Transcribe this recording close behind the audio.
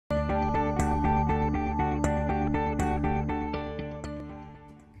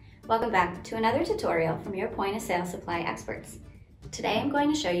Welcome back to another tutorial from your point of sale supply experts. Today I'm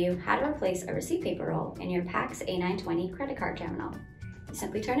going to show you how to replace a receipt paper roll in your PAX A920 credit card terminal. You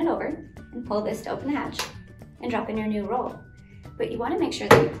simply turn it over and pull this to open the hatch and drop in your new roll. But you want to make sure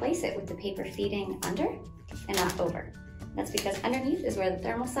that you place it with the paper feeding under and not over. That's because underneath is where the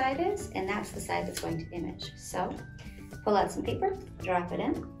thermal side is, and that's the side that's going to image. So pull out some paper, drop it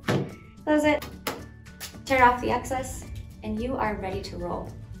in, close it, tear off the excess, and you are ready to roll.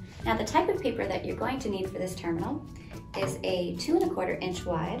 Now the type of paper that you're going to need for this terminal is a 2¼ inch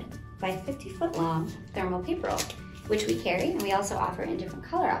wide by 50 foot long thermal paper roll, which we carry and we also offer in different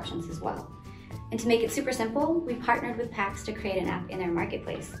color options as well. And to make it super simple, we partnered with PAX to create an app in their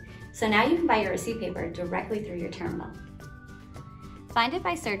marketplace. So now you can buy your receipt paper directly through your terminal. Find it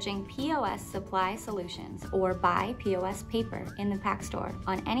by searching POS Supply Solutions or Buy POS Paper in the PAX Store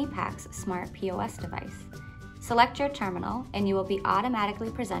on any PAX SmartPOS device. Select your terminal and you will be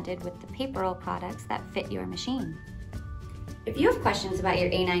automatically presented with the paper roll products that fit your machine. If you have questions about your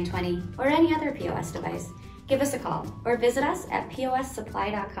A920 or any other POS device, give us a call or visit us at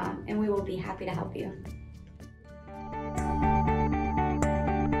POSSupply.com and we will be happy to help you.